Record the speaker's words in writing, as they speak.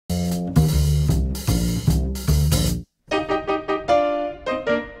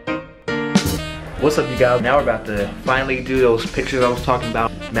What's up, you guys? Now we're about to finally do those pictures I was talking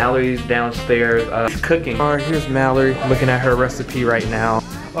about. Mallory's downstairs, she's cooking. Alright, here's Mallory looking at her recipe right now.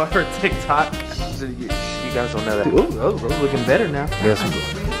 On her TikTok. You guys don't know that. Ooh, Rose looking better now. Yes,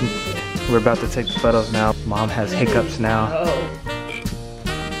 we're about to take the photos now. Mom has hiccups now.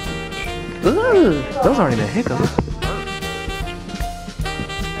 Ooh, those aren't even hiccups.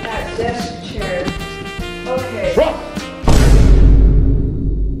 That desk chair. Okay.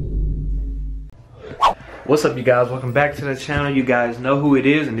 What's up, you guys? Welcome back to the channel. You guys know who it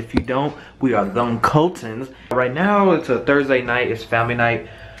is, and if you don't, we are the Cultons. Right now, it's a Thursday night. It's family night.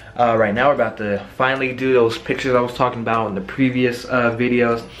 Right now, we're about to finally do those pictures I was talking about in the previous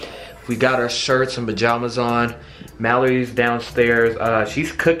videos. We got our shirts and pajamas on. Mallory's downstairs.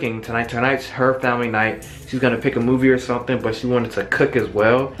 She's cooking tonight. Tonight's her family night. She's gonna pick a movie or something, but she wanted to cook as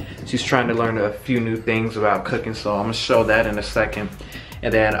well. She's trying to learn a few new things about cooking, so I'm gonna show that in a second.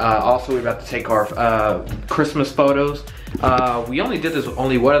 And then also we're about to take our Christmas photos. We only did this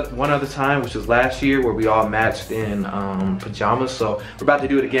one other time, which was last year, where we all matched in pajamas. So we're about to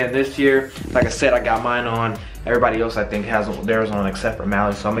do it again this year. Like I said, I got mine on. Everybody else I think has theirs on except for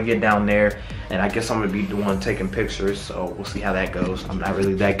Mallory. So I'm gonna get down there, and I guess I'm gonna be the one taking pictures. So we'll see how that goes. I'm not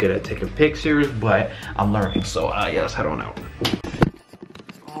really that good at taking pictures, but I'm learning. So yeah, let's head on out.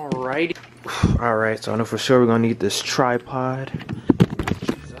 Alrighty. Alright, so I know for sure we're gonna need this tripod.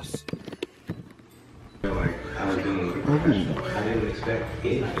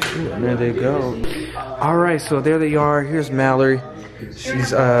 And there they go. Alright, so there they are. Here's Mallory.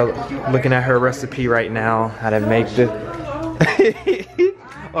 She's looking at her recipe right now, how to make the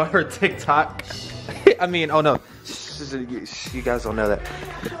on her TikTok. I mean, oh no, you guys don't know that.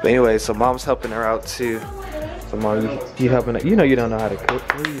 But anyway, so mom's helping her out too. So mom, you helping her? You know you don't know how to cook.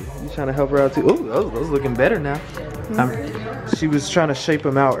 You trying to help her out too? Oh, those looking better now. She was trying to shape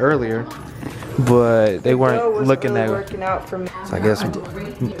them out earlier, but they weren't looking that working out for me. So I guess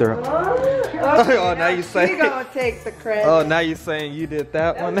oh, now you saying you gonna take the credit. Oh, now you saying you did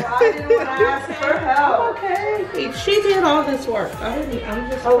that one. I didn't want to ask for help. Okay, she did all this work. I'm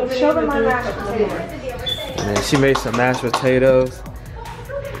just show them my mashed potatoes. And then she made some mashed potatoes.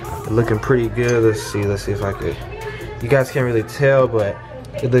 Looking pretty good. Let's see if I could. You guys can't really tell, but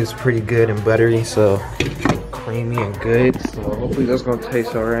it looks pretty good and buttery, so creamy and good. So hopefully that's gonna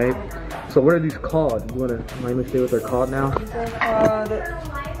taste all right. So what are these called? You wanna mind me say what they're called now?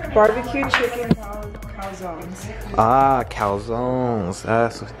 Barbecue chicken calzones. Ah, calzones.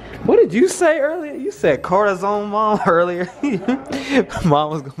 What did you say earlier? You said corazon, Mom, earlier. Mom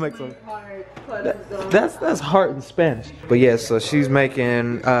was gonna make some. That's heart in Spanish. But yeah, so she's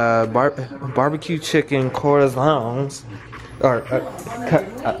making barbecue chicken corazons. Or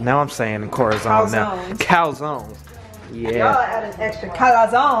now I'm saying corazon now. Calzones. Yeah. Y'all add an extra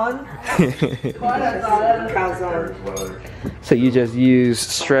calzone. Calzone. So you just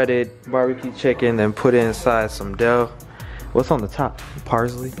use shredded barbecue chicken, then put it inside some dough. What's on the top?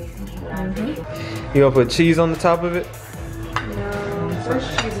 Parsley? Mm-hmm. You gonna put cheese on the top of it? No, there's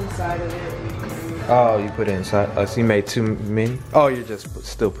cheese inside of it. Oh, you put it inside. Oh, so you made too many? Oh, you're just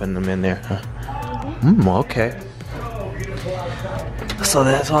still putting them in there, huh? Okay. So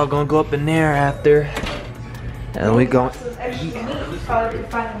that's all gonna go up in there after. And we going.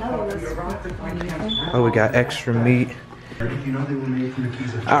 Oh, we got extra meat.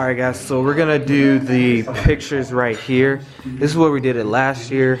 Alright guys, so we're gonna do the pictures right here. This is where we did it last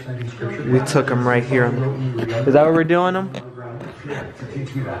year. We took them right here. Is that where we're doing them?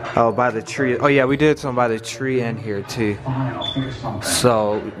 Oh, by the tree. Oh yeah, we did some by the tree in here too.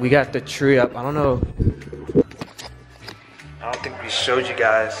 So we got the tree up. I don't know. I don't think we showed you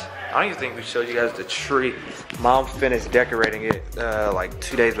guys. I don't even think we showed you guys the tree. Mom finished decorating it like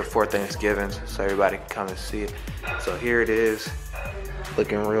 2 days before Thanksgiving, so everybody can come and see it. So here it is,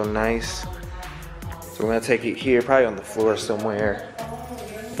 looking real nice. So we're gonna take it here, probably on the floor somewhere.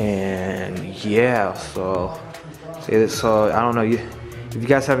 And yeah, so I don't know, if you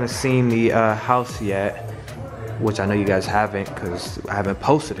guys haven't seen the house yet, which I know you guys haven't because I haven't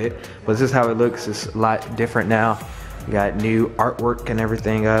posted it, but this is how it looks. It's a lot different now. We got new artwork and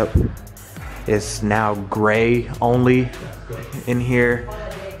everything up. It's now gray only in here.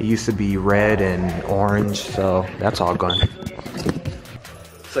 It used to be red and orange, so that's all gone.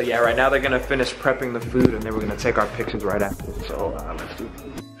 So yeah, right now they're gonna finish prepping the food, and then we're gonna take our pictures right after. So let's do it.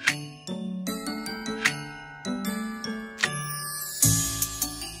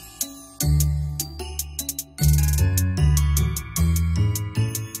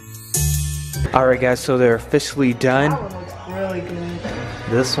 Alright guys, so they're officially done. That one looks really good.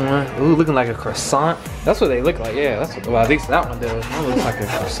 This one, ooh, looking like a croissant. That's what they look like, yeah. That's what, well, at least that one does. That looks like a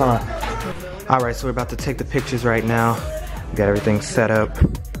croissant. Alright, so we're about to take the pictures right now. We got everything set up.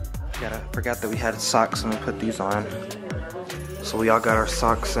 Forgot that we had socks and we put these on. So we all got our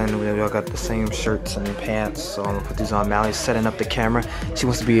socks and we all got the same shirts and pants. So I'm gonna put these on. Mally's setting up the camera. She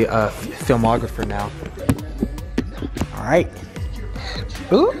wants to be a filmographer now. Alright.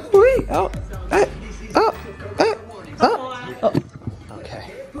 Ooh, wee, oh, oh. Okay.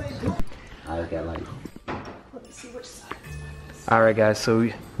 I got like. Alright guys, so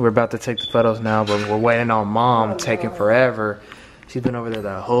we're about to take the photos now, but we're waiting on Mom, taking forever. She's been over there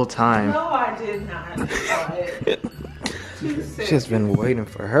the whole time. No, I did not. She's been waiting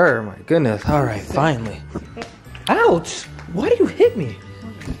for her, my goodness. Alright, finally. Ouch! Why do you hit me?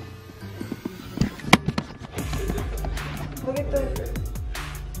 Look at the.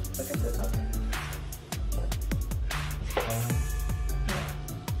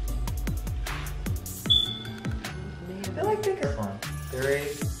 I feel like bigger. 3,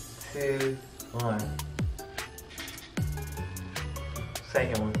 2, 1.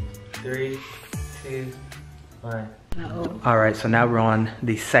 Second one. 3, 2, 1. Alright, so now we're on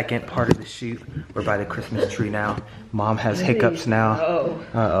the second part of the shoot. We're by the Christmas tree now. Mom has hiccups now.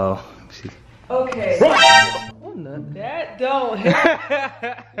 Uh-oh. Okay. That don't help.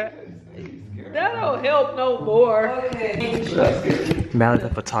 That don't help no more. Okay. Mally the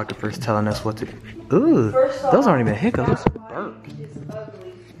photographer is telling us what to do. Ooh, those aren't even hiccups. It's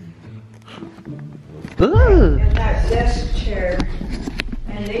ugly. Ooh. And that desk chair.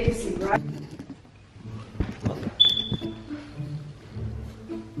 And they can see right.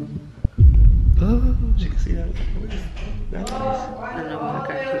 She can see that.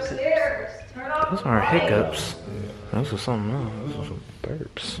 Those aren't hiccups. Those are something else. Those are some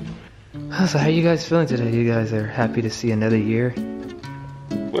burps. So how you guys feeling today? You guys are happy to see another year?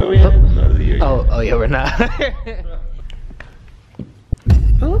 Well, we have another year. Oh yeah, we're not.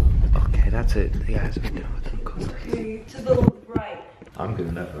 Okay, that's it. You guys are doing with them coasters. Okay, to the right. I'm good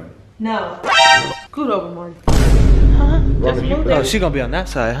enough, right? No. Scoot over, Marty. Huh? Just move Oh, that. she gonna be on that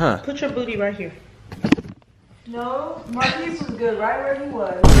side, huh? Put your booty right here. No, Marquise was good right where he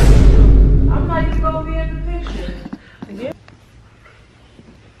was. I'm not even gonna be in the picture. Yeah.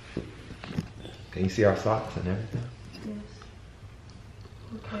 Can you see our socks and everything?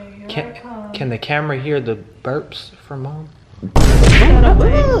 Okay, here I come. Can the camera hear the burps from Mom? Put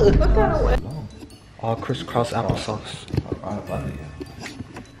that away. All crisscross applesauce.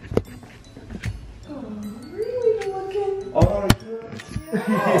 Really looking? Oh,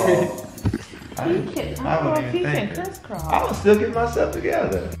 I don't know if he can crisscross. I'm still getting myself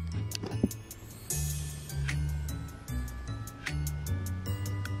together.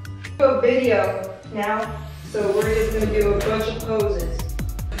 Do a video now, so we're just gonna do a bunch of poses.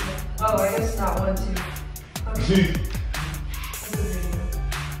 Oh, I guess not 1, 2. Okay. That's a video.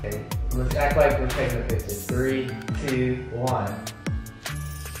 Okay, let's act like we're taking a picture. 3, 2, 1.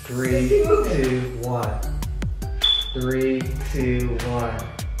 3, 2, 1. 3, 2, 1.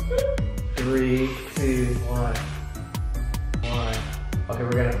 3, 2, 1. 1. Okay,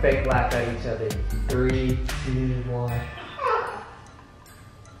 we're gonna fake laugh at each other. 3, 2, 1.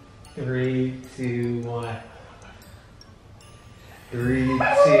 3, 2, 1. 3,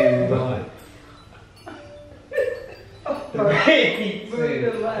 2, 1. 3,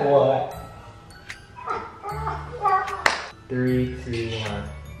 2, 1. 3, 2, 1.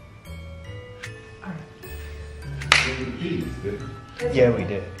 Yeah, we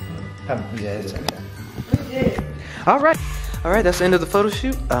did. Yeah, it's okay. We did. All right, that's the end of the photo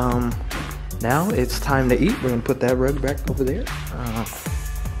shoot. Now it's time to eat. We're gonna put that rug back over there.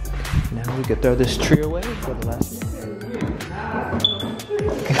 Now we can throw this tree away for the last one.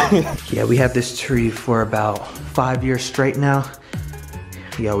 Yeah, we have this tree for about 5 years straight now.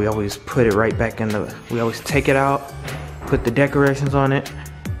 Yeah, we always put it right back in the, we always take it out, put the decorations on it,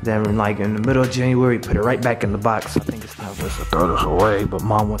 then like in the middle of January, put it right back in the box. I think it's time for us to throw this away, but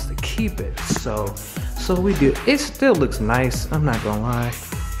Mom wants to keep it. So we do. It still looks nice, I'm not gonna lie,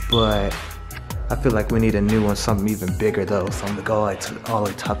 but I feel like we need a new one, something even bigger though, something to go like all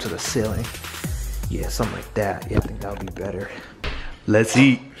the way top to the ceiling. Yeah, something like that. Yeah, I think that would be better. Let's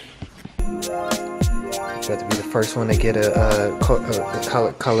eat. You got to be the first one to get a colors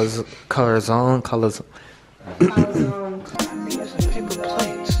on. Paper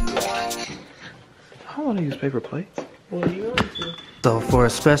plates. I want to use paper plates. What do you want to? So for a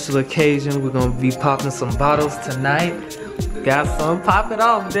special occasion, we're gonna be popping some bottles tonight. Got some, pop it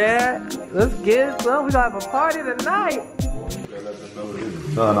off, Dad. Let's get it, son. We gonna have a party tonight.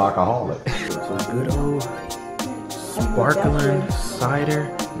 Non-alcoholic. Some good old sparkling cider,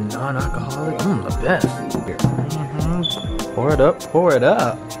 non-alcoholic. The best. Pour it up, pour it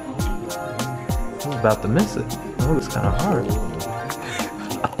up. was about to miss it. That was kind of hard.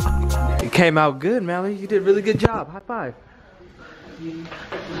 It came out good, Mally. You did a really good job. High five.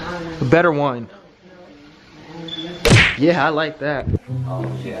 A better one. Yeah, I like that. She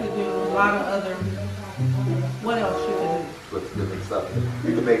could do a lot of other. What else she could do? What's different stuff?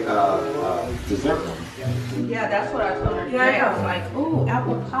 You can make dessert ones. Yeah, that's what I told her. Yeah, I today. I was know. like, ooh,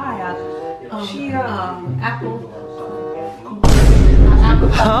 apple pie. Apple.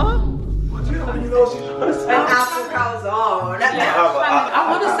 Huh? You don't even know she's trying to say. An apple calzone.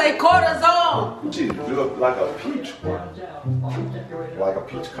 I want to say cortisone. She do it like a peach one. Like a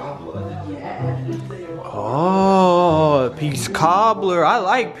peach cobbler. Oh, peach cobbler. I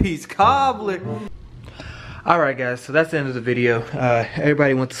like peach cobbler. Alright guys, so that's the end of the video.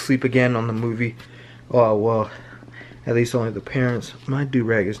 Everybody went to sleep again on the movie. Oh well, at least only the parents. My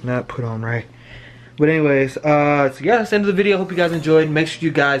do-rag is not put on right. But anyways, so yeah, that's the end of the video. Hope you guys enjoyed. Make sure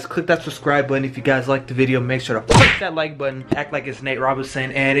you guys click that subscribe button if you guys liked the video. Make sure to push that like button. Act like it's Nate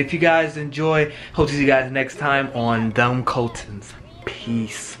Robinson. And if you guys enjoy, hope to see you guys next time on Dumb Cultons.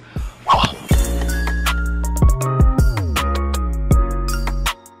 Peace.